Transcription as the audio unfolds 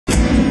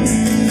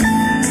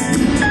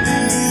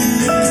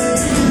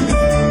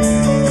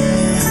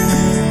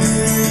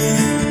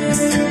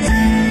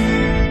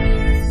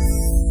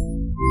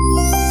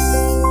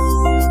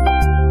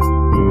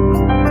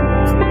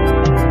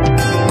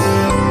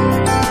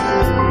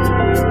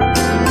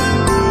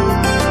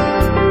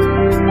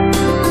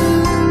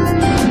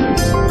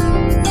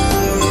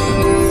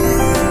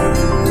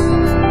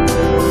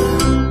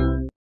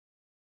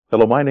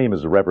Hello, my name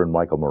is Reverend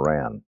Michael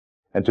Moran,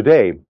 and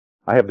today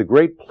I have the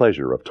great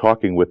pleasure of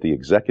talking with the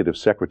Executive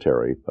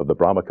Secretary of the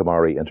Brahma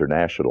Kumari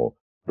International,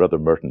 Brother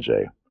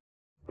Mruthyunjaya.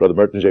 Brother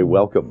Mruthyunjaya,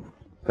 welcome.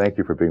 Thank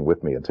you for being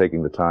with me and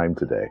taking the time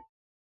today.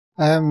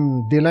 I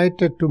am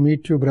delighted to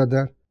meet you,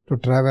 brother, to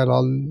travel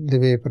all the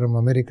way from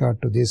America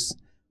to this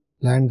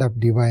land of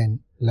divine,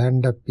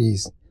 land of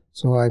peace.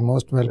 So I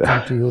most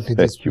welcome to you to this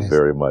place. Thank you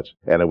very much.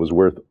 And it was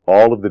worth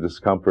all of the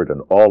discomfort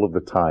and all of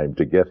the time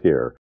to get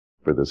here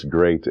for this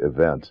great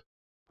event.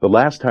 The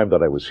last time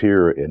that I was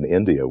here in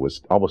India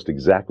was almost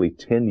exactly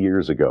 10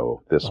 years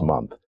ago this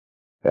month.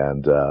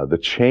 And the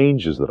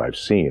changes that I've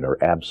seen are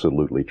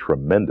absolutely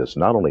tremendous,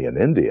 not only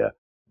in India,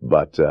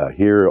 but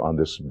here on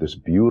this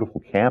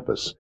beautiful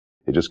campus.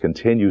 It just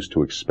continues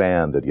to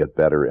expand and get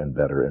better and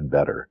better and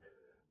better.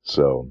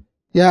 So,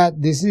 yeah,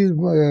 this is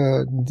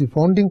the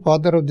founding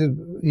father of the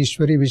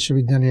Ishwariya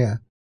Vishwavidyalaya,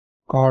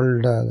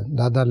 called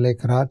Dada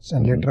Lek Raj,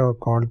 and later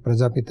called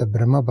Prajapita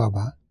Brahma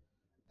Baba,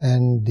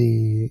 and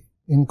the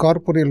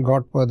incorporeal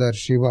Godfather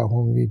Shiva,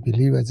 whom we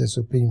believe as a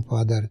Supreme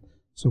Father,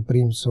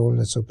 Supreme Soul,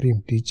 a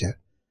Supreme Teacher.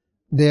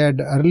 They had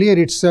earlier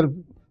itself,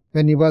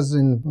 when he was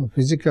in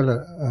physical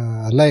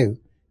alive,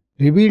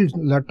 revealed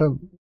lot of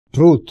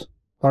truth,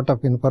 lot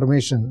of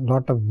information,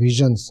 lot of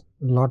visions,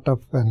 lot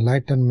of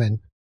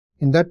enlightenment.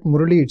 In that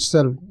murli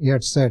itself, he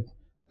had said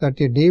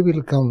that a day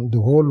will come,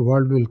 the whole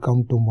world will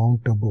come to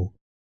Mount Abu,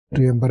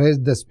 to embrace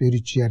the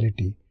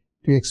spirituality,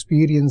 to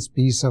experience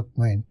peace of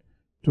mind,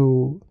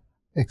 to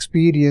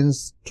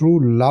experience true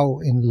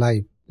love in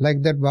life.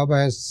 Like that Baba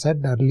has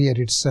said earlier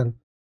itself,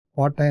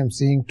 what I am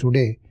seeing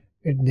today,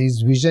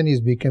 this vision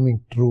is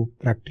becoming true,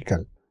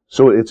 practical.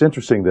 So it's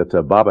interesting that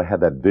Baba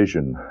had that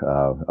vision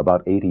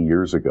about 80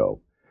 years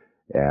ago.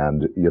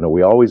 And, you know,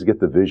 we always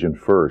get the vision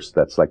first.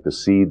 That's like the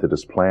seed that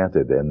is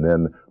planted, and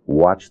then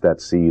watch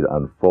that seed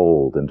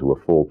unfold into a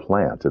full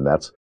plant. And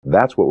that's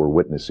what we're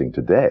witnessing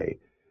today,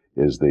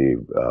 is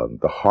the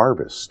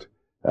harvest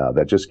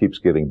that just keeps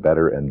getting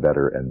better and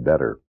better and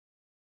better.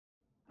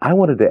 I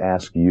wanted to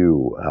ask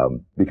you,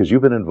 because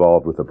you've been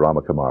involved with the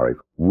Brahma Kumari,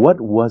 what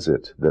was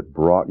it that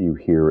brought you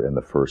here in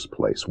the first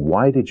place?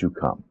 Why did you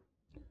come?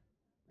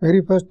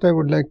 Very first, I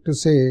would like to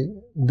say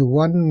the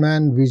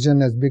one-man vision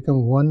has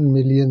become 1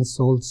 million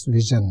souls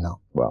vision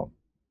now. Wow.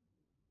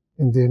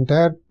 In the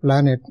entire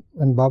planet,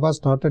 when Baba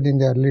started in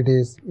the early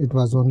days, it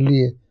was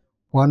only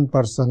one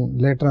person.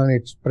 Later on,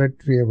 it spread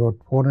to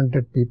about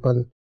 400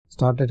 people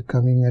started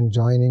coming and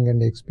joining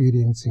and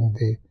experiencing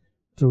the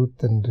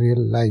truth and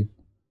real life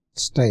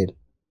style.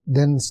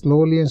 Then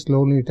slowly and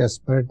slowly it has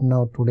spread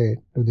now today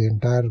to the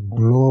entire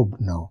globe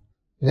now.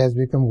 It has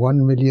become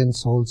 1 million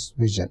souls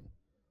vision.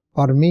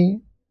 For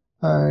me,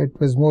 it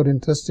was more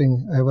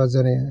interesting. I was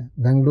a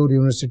Bangalore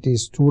University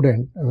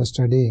student. I was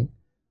studying,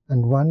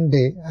 and one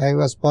day I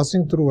was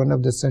passing through one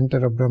of the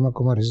center of Brahma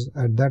Kumaris.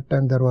 At that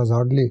time there was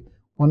only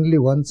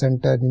one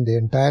center in the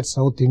entire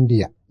South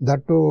India.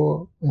 That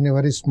too in a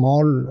very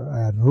small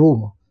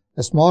room,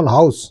 a small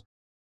house,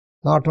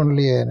 not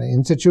only an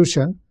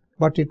institution,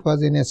 but it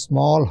was in a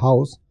small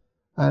house.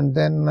 And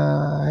then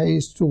I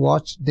used to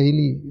watch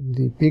daily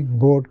the big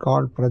board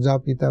called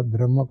Prajapita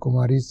Brahma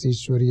Kumaris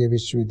Ishwariya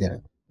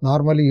Vishwavidyalaya.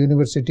 Normally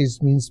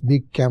universities means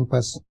big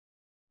campus,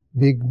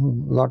 big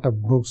lot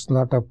of books,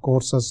 lot of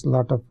courses,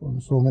 lot of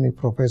so many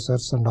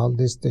professors and all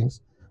these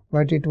things.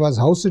 But it was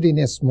housed in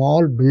a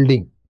small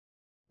building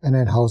in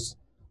a house.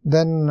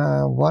 Then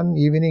one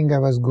evening I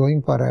was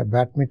going for a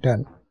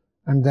badminton,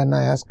 and then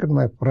I asked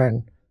my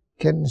friend,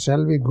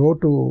 shall we go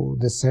to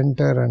the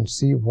center and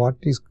see what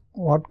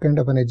kind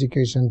of an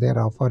education they are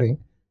offering?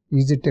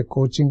 Is it a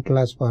coaching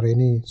class for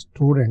any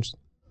students?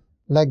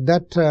 Like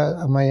that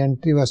my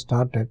entry was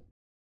started.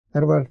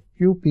 There were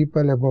few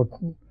people, about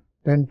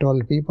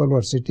 10-12 people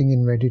were sitting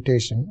in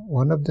meditation.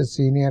 One of the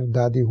senior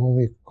Dadi, whom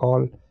we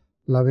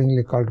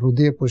lovingly called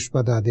Hridaya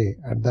Pushpa Dadi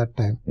at that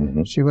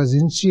time, she was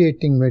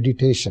initiating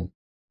meditation.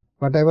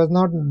 But I was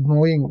not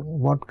knowing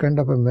what kind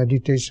of a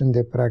meditation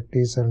they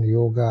practice and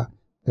yoga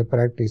they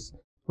practice.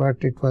 But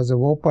it was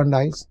opened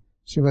eyes.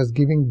 She was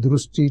giving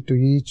drushti to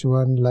each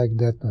one like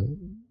that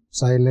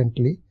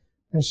silently.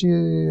 And she,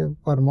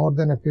 for more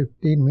than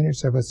 15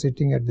 minutes, I was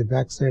sitting at the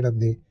back side of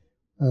the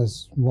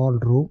small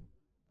room,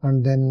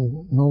 and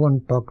then no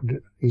one talked to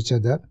each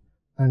other,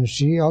 and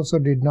she also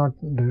did not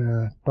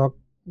talk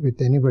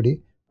with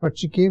anybody, but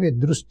she gave a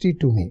drushti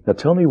to me. Now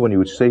tell me, when you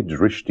would say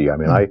drishti, I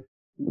mean,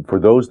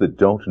 for those that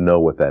don't know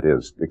what that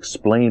is,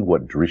 explain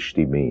what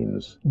drishti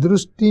means.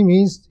 Drushti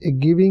means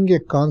giving a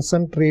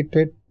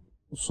concentrated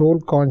soul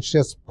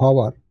conscious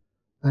power,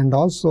 and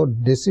also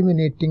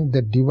disseminating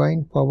the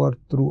divine power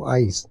through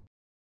eyes,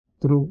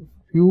 through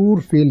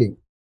pure feeling.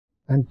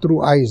 And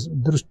through eyes,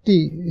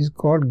 drishti is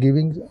called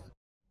giving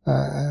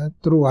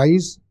through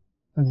eyes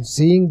and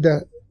seeing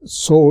the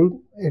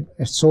soul,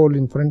 a soul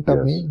in front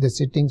of me, the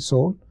sitting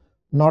soul,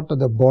 not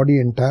the body,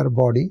 entire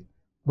body,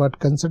 but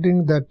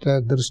considering that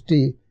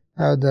drishti,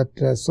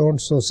 that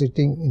so-and-so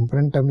sitting in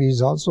front of me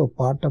is also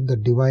part of the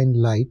divine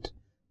light,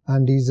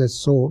 and is a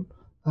soul,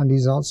 and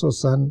is also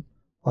son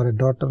or a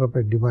daughter of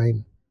a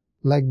divine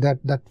like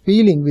that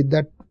feeling, with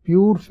that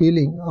pure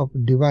feeling of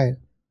divine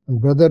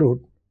and brotherhood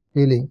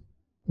feeling,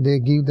 they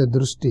give the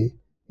drushti.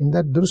 In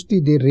that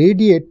drushti, they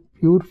radiate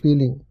pure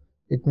feeling.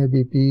 It may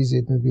be peace,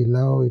 it may be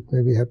love, it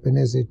may be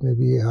happiness, it may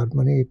be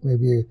harmony, it may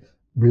be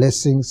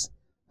blessings,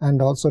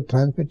 and also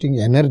transmitting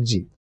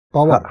energy,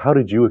 power. How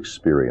did you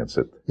experience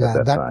it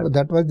at that time?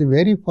 That was the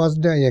very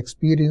first day I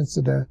experienced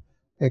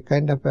a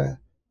kind of a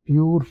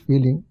pure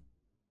feeling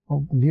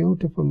of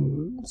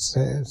beautiful,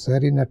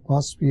 serene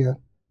atmosphere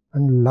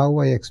and love.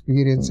 I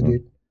experienced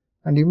it,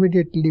 and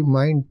immediately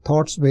my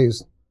thoughts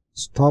waves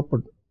stopped.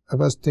 I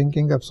was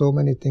thinking of so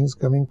many things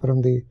coming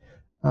from the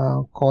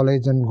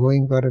college and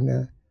going for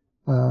a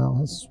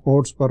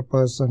sports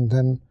purpose, and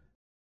then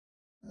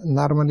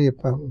normally a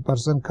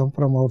person come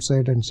from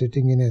outside and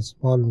sitting in a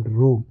small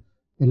room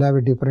will have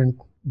a different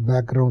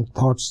background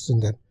thoughts in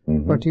that.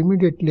 But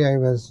immediately I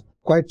was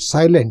quite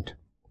silent,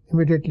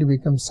 immediately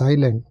become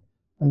silent,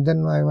 and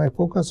then my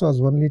focus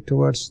was only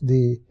towards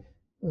the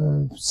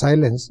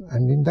silence,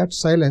 and in that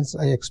silence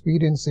I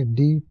experienced a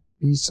deep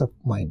peace of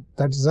mind.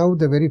 That is how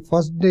the very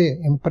first day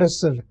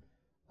impressed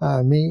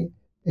me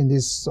in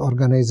this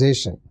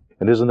organization.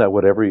 And isn't that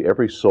what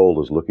every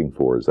soul is looking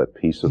for, is that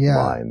peace of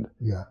mind?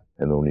 Yeah.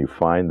 And when you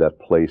find that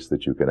place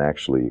that you can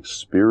actually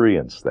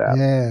experience that,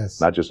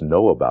 not just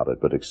know about it,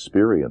 but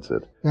experience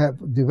it. Yeah,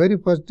 the very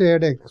first day I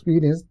had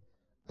experienced,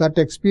 that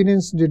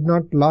experience did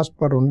not last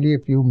for only a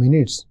few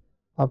minutes.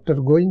 After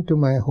going to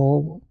my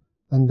home,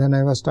 and then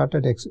I was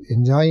started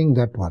enjoying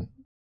that one,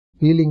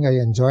 feeling I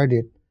enjoyed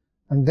it,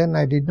 and then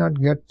I did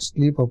not get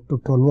sleep up to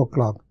 12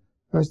 o'clock.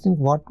 I was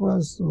thinking, what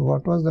was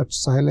that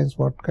silence?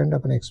 What kind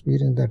of an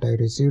experience that I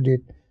received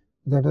it?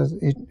 That was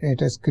it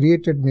has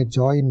created me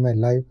joy in my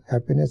life,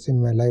 happiness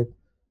in my life,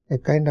 a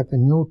kind of a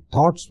new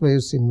thoughts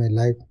waves in my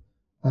life.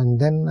 And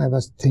then I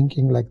was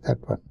thinking like that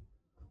one.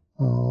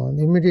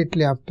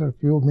 Immediately after a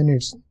few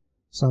minutes,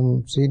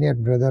 some senior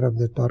brother of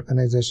that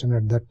organization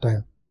at that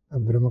time, a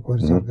Brahma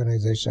Kumaris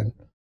organization,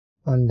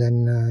 and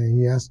then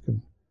he asked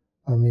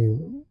me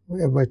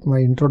about my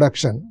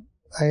introduction.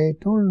 I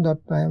told that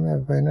I am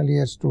a final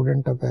year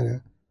student of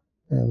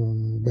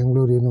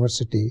Bangalore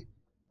University,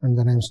 and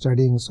then I am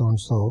studying so and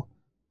so.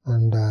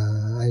 And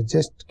I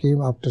just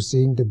came after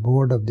seeing the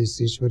board of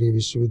this Ishwariya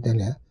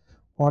Vishwavidyalaya,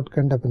 what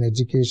kind of an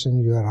education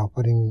you are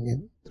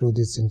offering through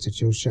this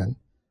institution,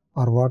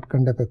 or what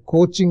kind of a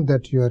coaching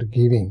that you are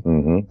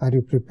giving. Are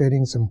you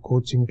preparing some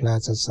coaching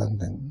classes? And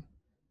then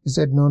he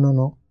said,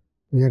 no,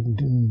 we are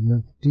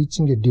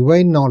teaching a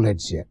divine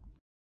knowledge here.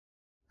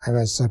 I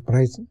was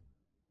surprised.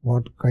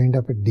 What kind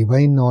of a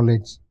divine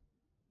knowledge?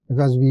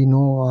 Because we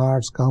know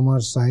arts,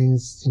 commerce,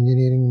 science,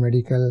 engineering,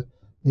 medical,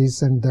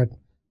 this and that.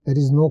 There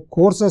is no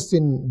courses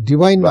in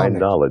divine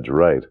knowledge.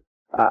 Right.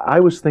 I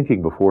was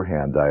thinking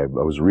beforehand, I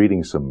was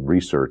reading some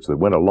research that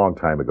went a long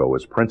time ago. It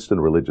was Princeton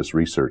Religious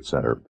Research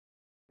Center.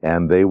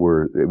 And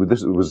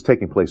this was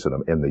taking place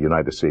in the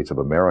United States of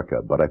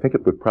America, but I think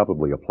it would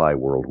probably apply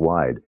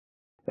worldwide.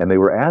 And they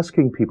were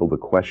asking people the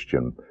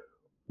question,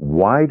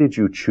 why did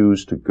you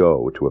choose to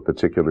go to a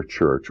particular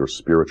church or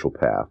spiritual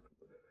path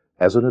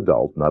as an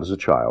adult, not as a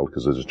child,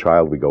 because as a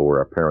child we go where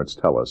our parents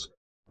tell us,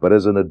 but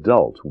as an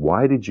adult,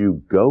 why did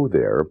you go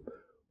there?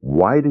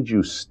 Why did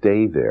you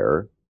stay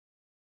there?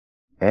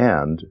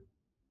 And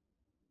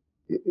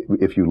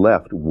if you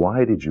left,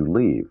 why did you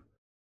leave?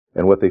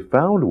 And what they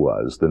found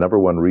was the number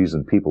one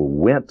reason people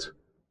went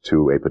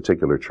to a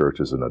particular church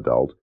as an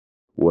adult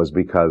was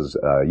because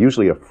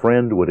usually a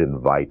friend would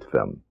invite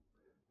them.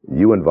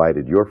 You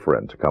invited your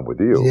friend to come with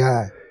you.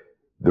 Yeah.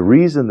 The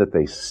reason that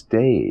they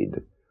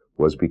stayed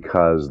was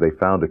because they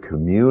found a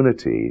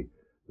community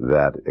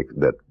that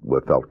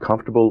felt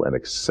comfortable and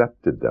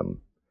accepted them.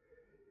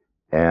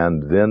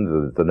 And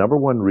then the number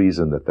one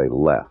reason that they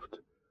left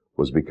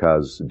was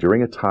because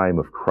during a time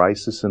of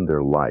crisis in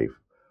their life,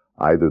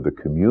 either the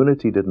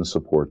community didn't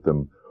support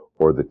them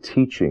or the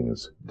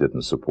teachings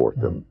didn't support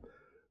them.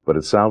 But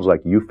it sounds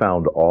like you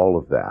found all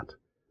of that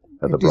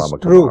at the Brahma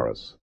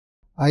Kumaris.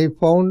 I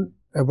found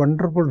a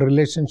wonderful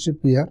relationship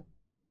here.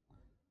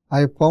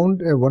 I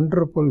found a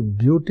wonderful,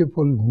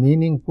 beautiful,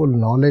 meaningful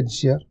knowledge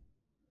here.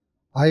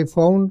 I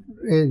found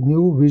a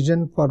new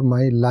vision for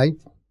my life.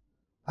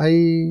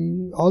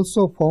 I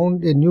also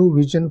found a new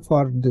vision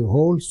for the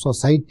whole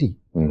society.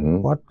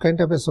 What kind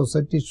of a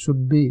society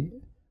should be,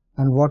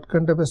 and what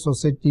kind of a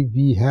society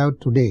we have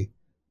today,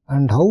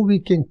 and how we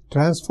can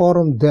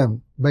transform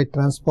them by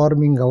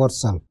transforming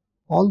ourselves.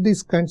 All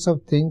these kinds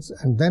of things,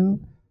 and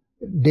then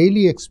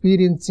daily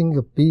experiencing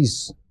a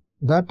peace,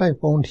 that I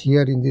found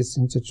here in this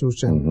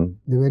institution.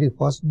 The very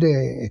first day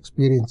I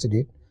experienced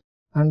it,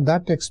 and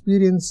that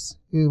experience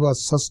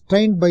was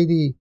sustained by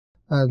the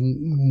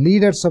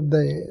leaders of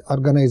the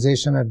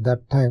organization at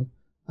that time.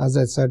 As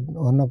I said,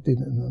 one of the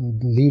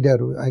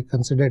leader I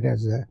considered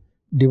as a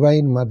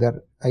divine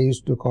mother. I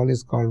used to call it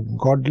called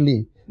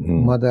godly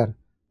mother,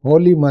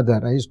 holy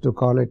mother. I used to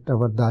call it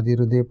our Dadi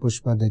Hruday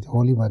Pushpa, the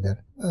holy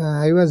mother.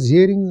 I was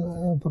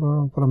hearing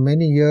from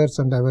many years,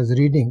 and I was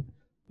reading,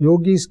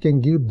 yogis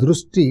can give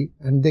drushti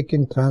and they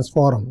can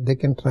transform, they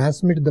can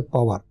transmit the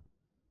power.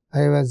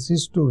 I was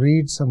used to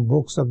read some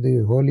books of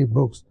the holy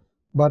books,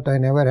 but I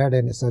never had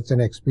such an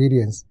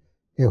experience.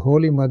 A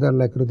holy mother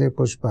like Hriday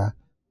Pushpa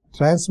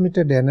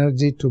transmitted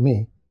energy to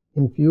me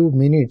in few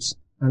minutes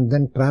and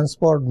then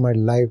transformed my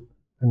life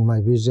and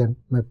my vision,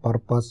 my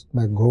purpose,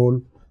 my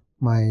goal,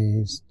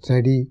 my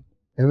study,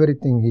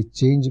 everything. He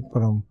changed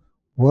from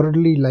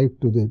worldly life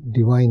to the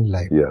divine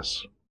life.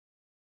 Yes.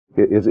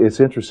 It's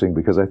interesting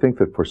because I think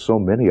that for so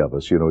many of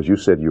us, as you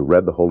said, you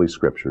read the Holy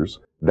Scriptures.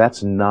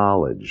 That's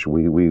knowledge.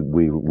 We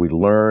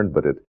learned,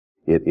 but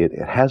it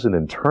hasn't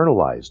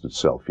internalized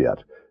itself yet.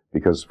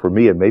 Because for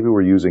me, and maybe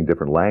we're using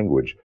different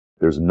language,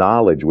 there's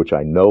knowledge which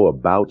I know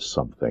about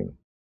something.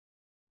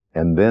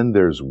 And then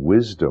there's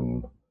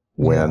wisdom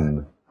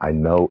when I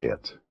know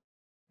it.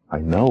 I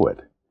know it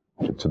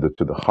to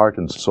the heart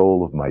and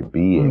soul of my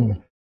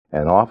being.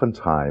 And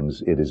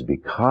oftentimes it is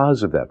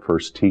because of that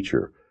first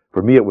teacher.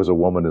 For me, it was a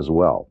woman as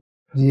well.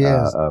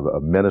 Yes. A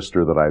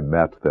minister that I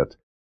met that,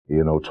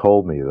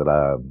 told me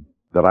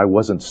that I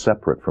wasn't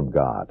separate from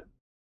God.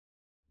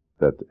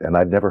 And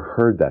I'd never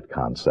heard that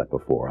concept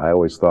before. I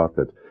always thought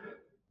that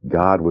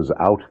God was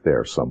out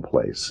there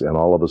someplace. And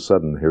all of a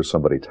sudden, here's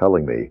somebody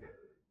telling me,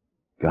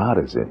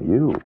 God is in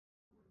you.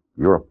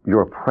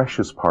 You're a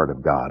precious part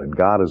of God, and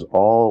God is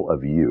all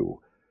of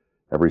you.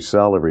 Every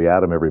cell, every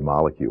atom, every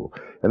molecule.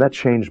 And that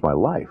changed my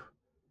life.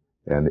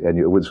 And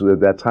it was at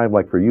that time,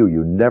 like for you,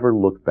 you never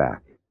looked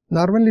back.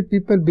 Normally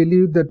people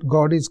believe that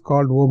God is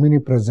called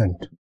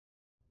omnipresent.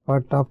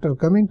 But after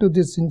coming to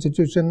this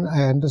institution,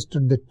 I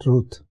understood the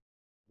truth.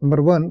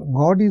 Number one,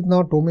 God is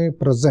not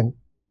omnipresent,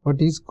 but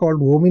He is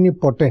called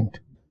omnipotent.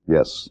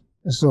 Yes.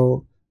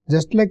 So,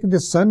 just like the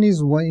sun is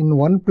in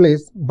one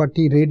place, but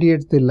He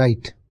radiates the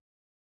light.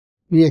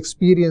 We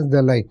experience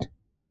the light.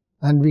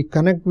 And we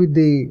connect with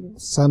the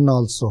sun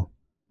also.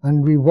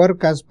 And we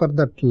work as per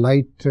that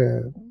light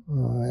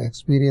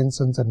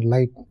experiences and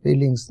light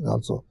feelings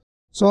also.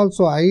 So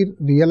also I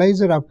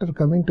realized that after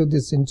coming to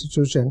this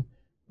institution,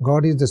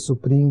 God is the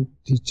supreme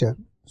teacher,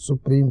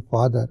 supreme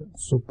father,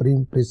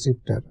 supreme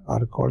preceptor,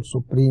 are called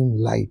supreme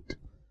light.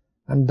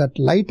 And that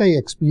light I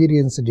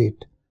experienced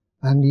it.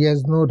 And He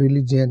has no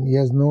religion, He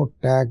has no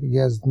tag, He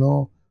has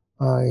no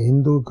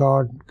Hindu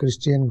God,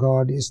 Christian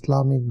God,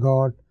 Islamic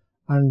God,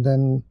 and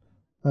then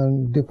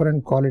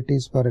different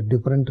qualities for a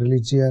different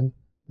religion.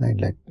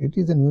 It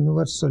is a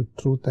universal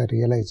truth I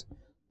realize.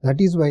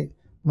 That is why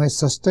my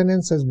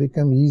sustenance has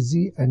become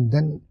easy, and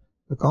then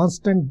the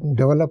constant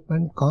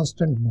development,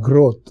 constant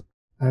growth,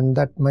 and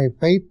that my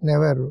faith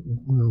never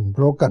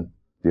broken.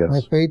 Yes.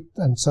 My faith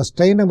and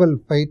sustainable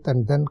faith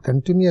and then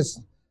continuous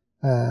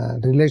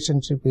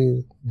relationship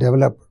is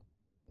developed.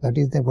 That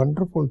is the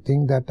wonderful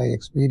thing that I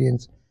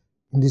experienced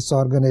in this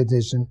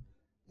organization.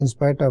 In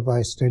spite of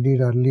I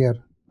studied earlier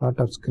lot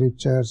of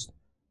scriptures,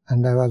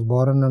 and I was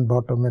born and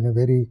brought up in a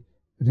very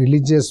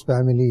religious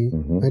family,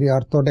 very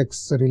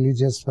orthodox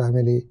religious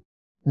family.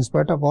 In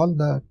spite of all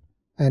that,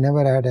 I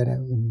never had a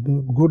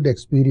good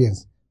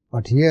experience.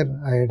 But here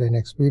I had an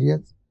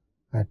experience,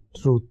 a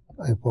truth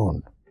I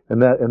found.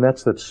 And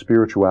that's that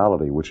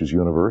spirituality which is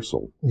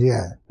universal.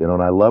 Yeah.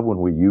 And I love when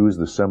we use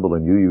the symbol,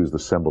 and you use the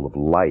symbol of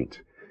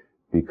light,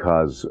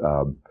 because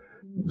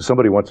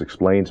somebody once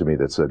explained to me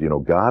that said,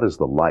 God is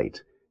the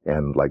light,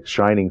 and like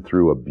shining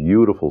through a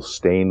beautiful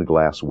stained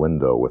glass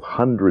window with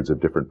hundreds of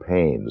different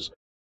panes,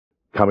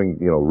 coming,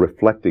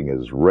 reflecting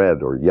as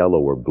red or yellow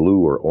or blue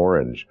or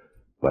orange,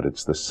 but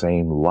it's the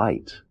same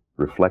light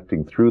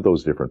reflecting through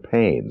those different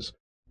panes,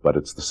 but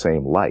it's the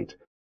same light.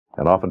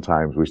 And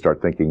oftentimes we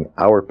start thinking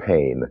our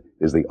pain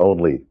is the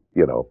only,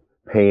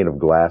 pane of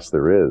glass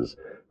there is.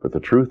 But the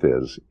truth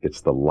is,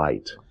 it's the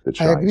light that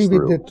shines through. I agree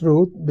with the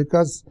truth,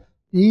 because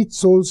each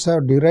souls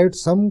have derived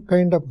some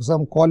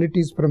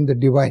qualities from the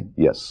divine.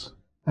 Yes.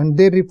 And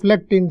they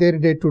reflect in their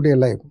day-to-day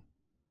life.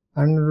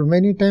 And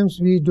many times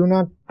we do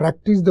not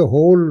practice the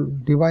whole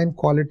divine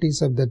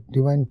qualities of the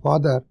Divine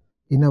Father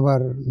in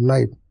our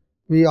life.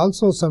 We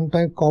also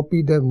sometimes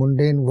copy the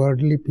mundane,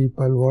 worldly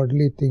people,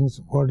 worldly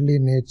things, worldly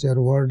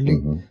nature,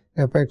 worldly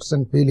effects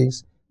and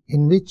feelings,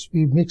 in which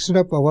we mixed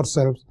up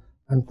ourselves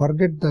and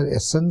forget the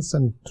essence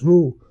and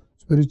true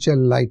spiritual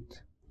light.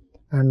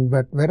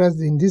 But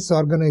whereas in this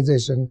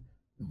organization,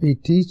 we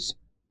teach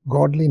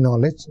godly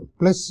knowledge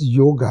plus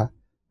yoga,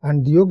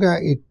 and yoga,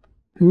 it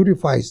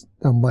purifies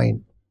the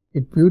mind.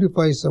 It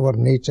purifies our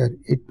nature.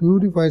 It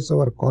purifies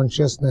our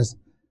consciousness.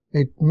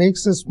 It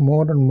makes us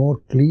more and more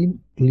clean,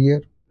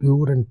 clear,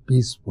 pure and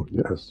peaceful.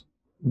 Yes.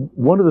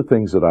 One of the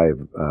things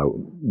that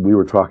we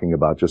were talking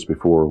about just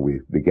before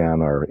we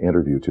began our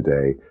interview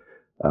today,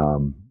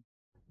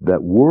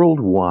 that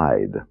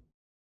worldwide,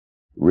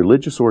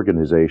 religious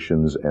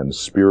organizations and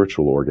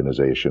spiritual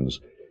organizations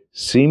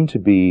seem to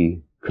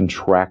be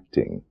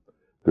contracting.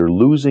 They're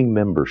losing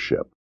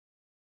membership.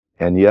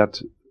 And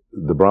yet,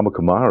 the Brahma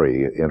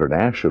Kumari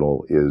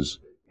International is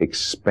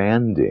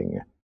expanding.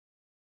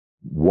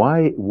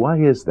 Why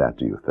is that,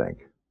 do you think?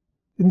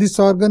 In this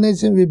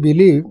organization, we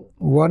believe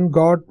one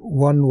God,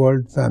 one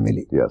world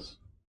family. Yes.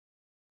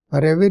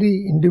 For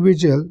every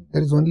individual,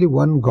 there is only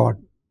one God.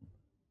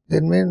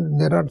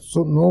 There are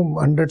no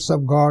hundreds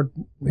of God,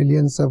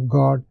 millions of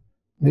God,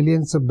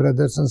 millions of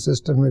brothers and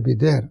sisters may be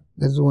there.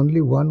 There is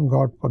only one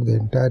God for the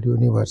entire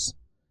universe.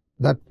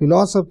 That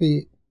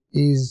philosophy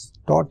is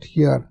taught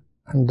here,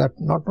 and that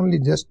not only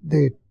just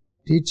they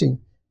teaching,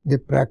 they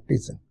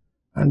practice.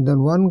 And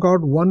then one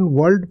God, one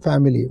world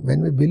family.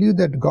 When we believe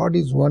that God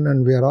is one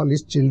and we are all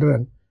His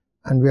children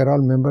and we are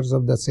all members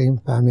of the same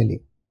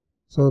family.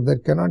 So there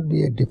cannot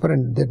be a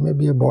different, there may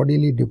be a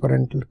bodily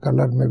different,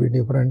 color may be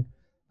different,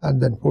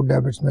 and then food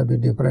habits may be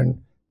different.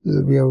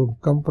 We have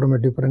come from a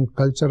different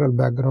cultural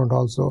background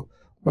also,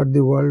 but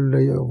the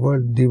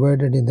world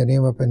divided in the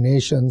name of a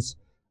nations.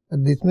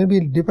 This may be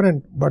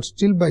different, but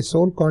still by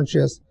soul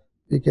conscious,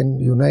 we can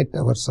unite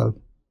ourselves.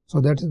 So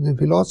that is the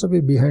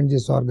philosophy behind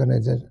this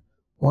organization.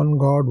 One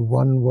God,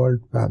 one world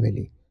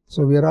family.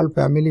 So we are all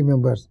family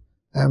members.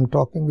 I am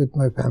talking with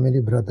my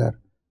family brother,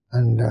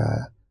 and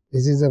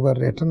this is our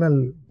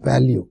eternal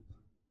value.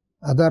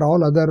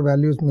 All other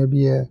values may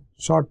be a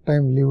short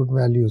time lived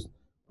values,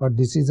 but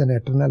this is an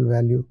eternal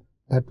value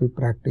that we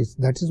practice.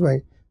 That is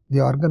why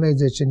the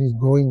organization is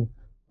going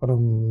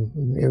from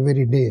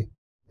every day,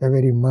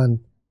 every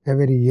month,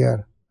 every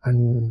year,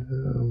 and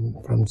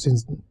from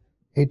since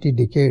 80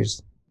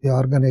 decades. The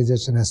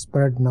organization has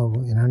spread now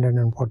in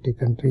 140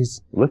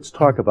 countries. Let's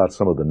talk about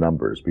some of the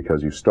numbers,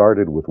 because you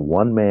started with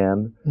one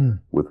man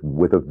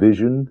with a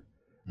vision,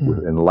 with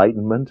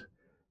enlightenment,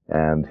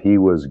 and he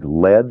was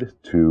led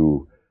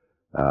to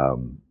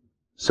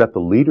set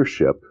the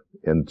leadership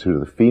into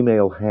the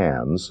female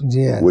hands,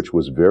 Yes. which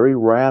was very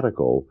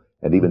radical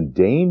and even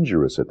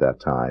dangerous at that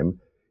time,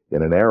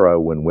 in an era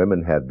when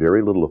women had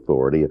very little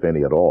authority, if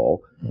any at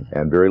all,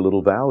 and very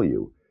little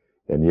value.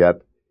 And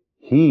yet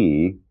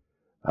he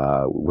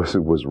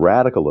was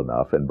radical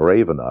enough and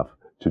brave enough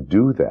to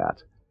do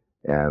that.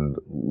 And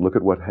look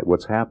at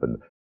what's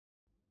happened.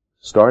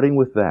 Starting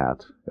with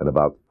that, and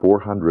about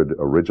 400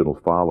 original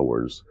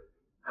followers,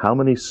 how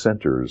many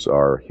centers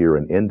are here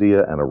in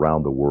India and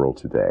around the world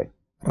today?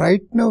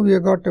 Right now we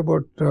have got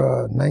about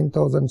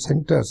 9,000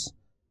 centers.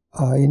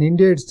 In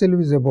India itself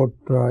is about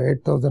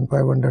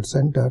 8,500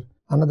 centers.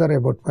 Another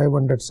about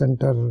 500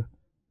 centers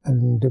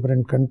in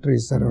different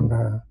countries, around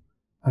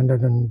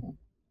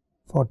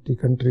 140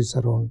 countries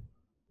around.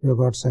 We have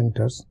got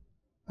centers.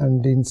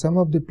 And in some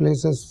of the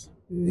places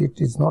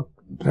it is not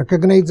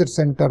recognized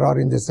center, or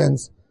in the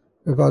sense,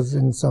 because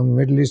in some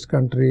Middle East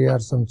country or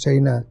some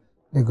China,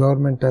 the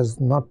government has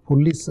not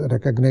fully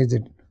recognized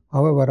it.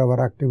 However,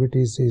 our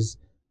activities is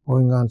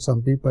going on.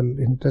 Some people,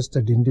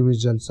 interested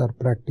individuals, are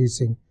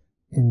practicing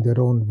in their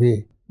own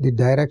way the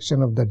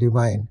direction of the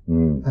divine,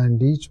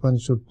 and each one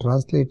should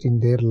translate in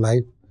their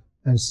life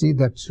and see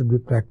that should be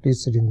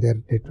practiced in their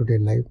day-to-day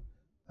life.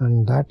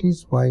 And that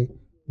is why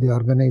the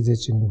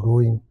organization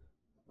going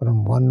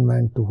from 1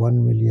 man to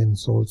 1 million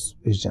souls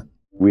vision.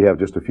 We have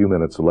just a few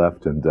minutes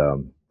left, and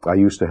I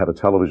used to have a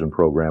television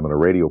program and a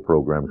radio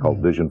program called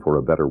Vision for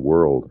a Better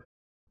World,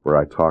 where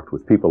I talked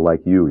with people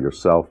like you,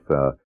 yourself,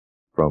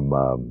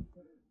 from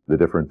the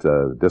different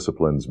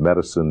disciplines,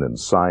 medicine and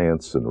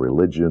science and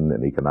religion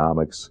and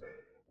economics.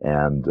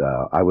 And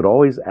I would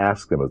always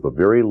ask them as the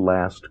very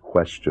last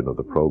question of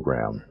the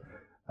program,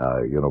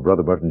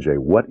 Brother Mrityunjaya,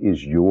 what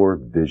is your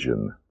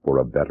vision for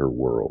a better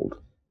world?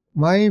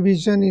 My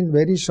vision is,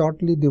 very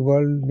shortly, the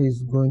world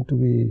is going to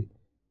be,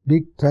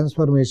 big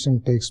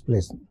transformation takes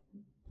place.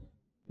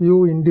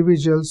 Few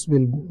individuals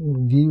will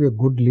give a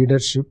good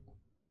leadership,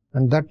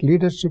 and that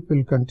leadership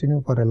will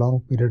continue for a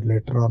long period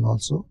later on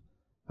also.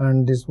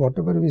 And this,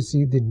 whatever we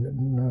see,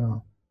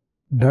 the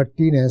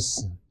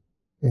dirtiness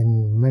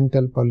in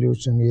mental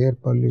pollution, air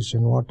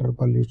pollution, water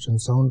pollution,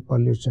 sound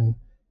pollution,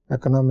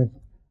 economic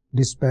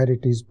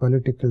disparities,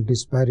 political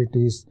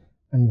disparities,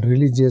 and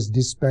religious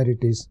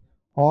disparities,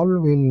 all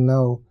will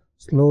now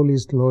slowly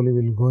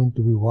will going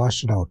to be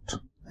washed out.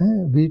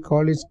 We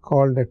call it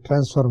called a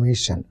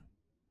transformation.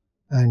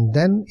 And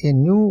then a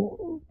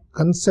new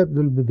concept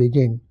will be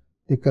begin,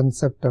 the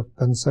concept of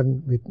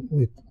concern with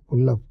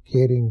full of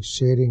caring,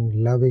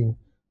 sharing, loving,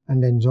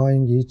 and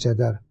enjoying each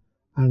other,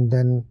 and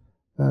then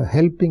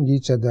helping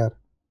each other.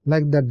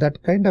 Like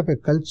that kind of a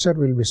culture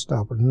will be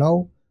stopped.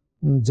 Now,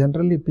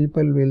 generally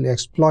people will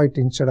exploit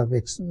instead of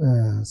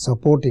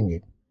supporting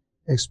it.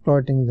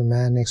 Exploiting the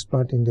man,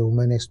 exploiting the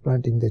woman,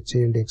 exploiting the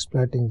child,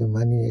 exploiting the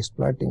money,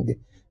 exploiting the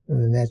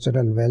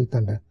natural wealth,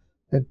 and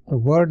that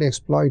word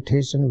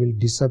exploitation will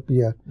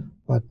disappear,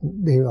 but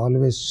they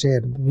always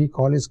share. We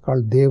call it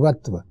called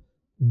devatva.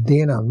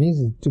 Dena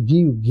means to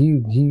give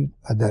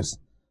others.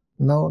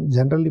 Now,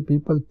 generally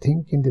people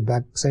think in the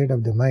backside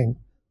of the mind.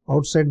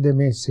 Outside they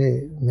may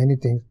say many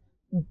things,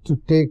 to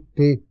take.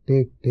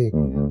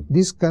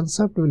 This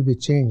concept will be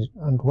changed,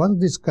 and once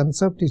this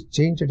concept is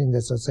changed in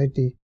the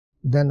society,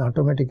 then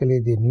automatically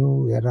the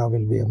new era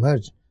will be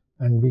emerged,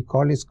 and we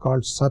call it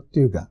called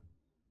Satyuga,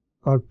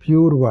 called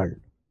pure world.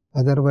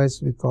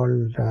 Otherwise we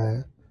call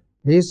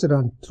based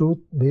on truth,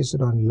 based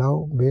on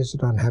love,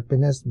 based on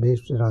happiness,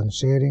 based on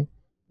sharing,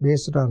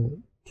 based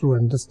on true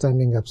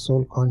understanding of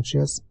soul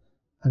conscious,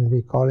 and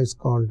we call it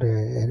called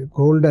a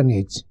golden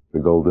age. The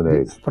golden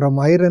age. From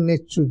iron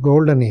age to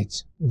golden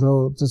age.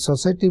 Though the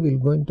society will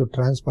going to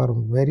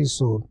transform very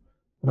soon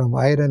from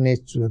iron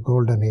age to a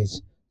golden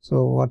age.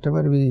 So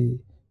whatever we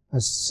are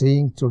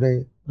seeing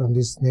today from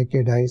these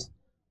naked eyes,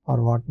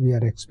 or what we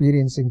are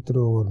experiencing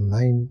through our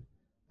mind,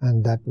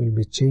 and that will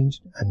be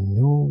changed and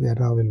new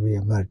era will be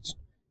emerged.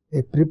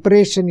 A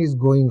preparation is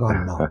going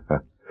on now.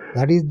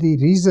 That is the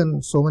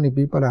reason so many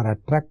people are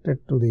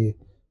attracted to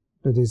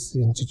this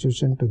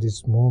institution, to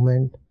this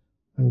movement,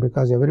 and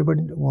because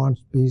everybody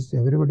wants peace,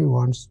 everybody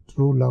wants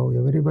true love,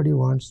 everybody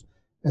wants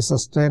a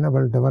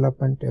sustainable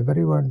development,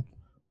 everyone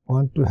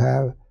wants to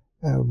have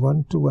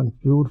one-to-one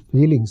pure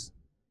feelings,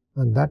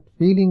 and that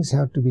feelings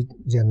have to be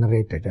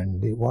generated,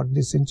 and what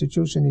this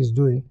institution is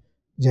doing,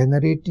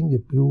 generating a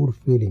pure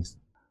feelings.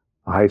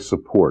 I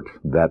support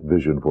that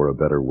vision for a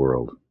better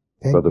world.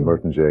 Brother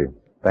Mrityunjaya,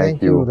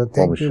 thank you.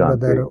 Thank you,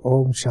 Brother.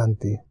 Om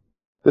Shanti.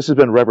 This has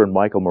been Reverend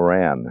Michael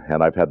Moran,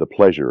 and I've had the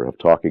pleasure of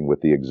talking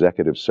with the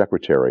Executive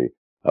Secretary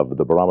of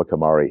the Brahma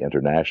Kumari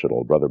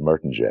International, Brother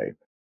Mrityunjaya.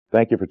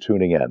 Thank you for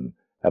tuning in.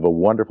 Have a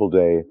wonderful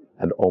day,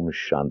 and Om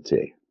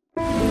Shanti.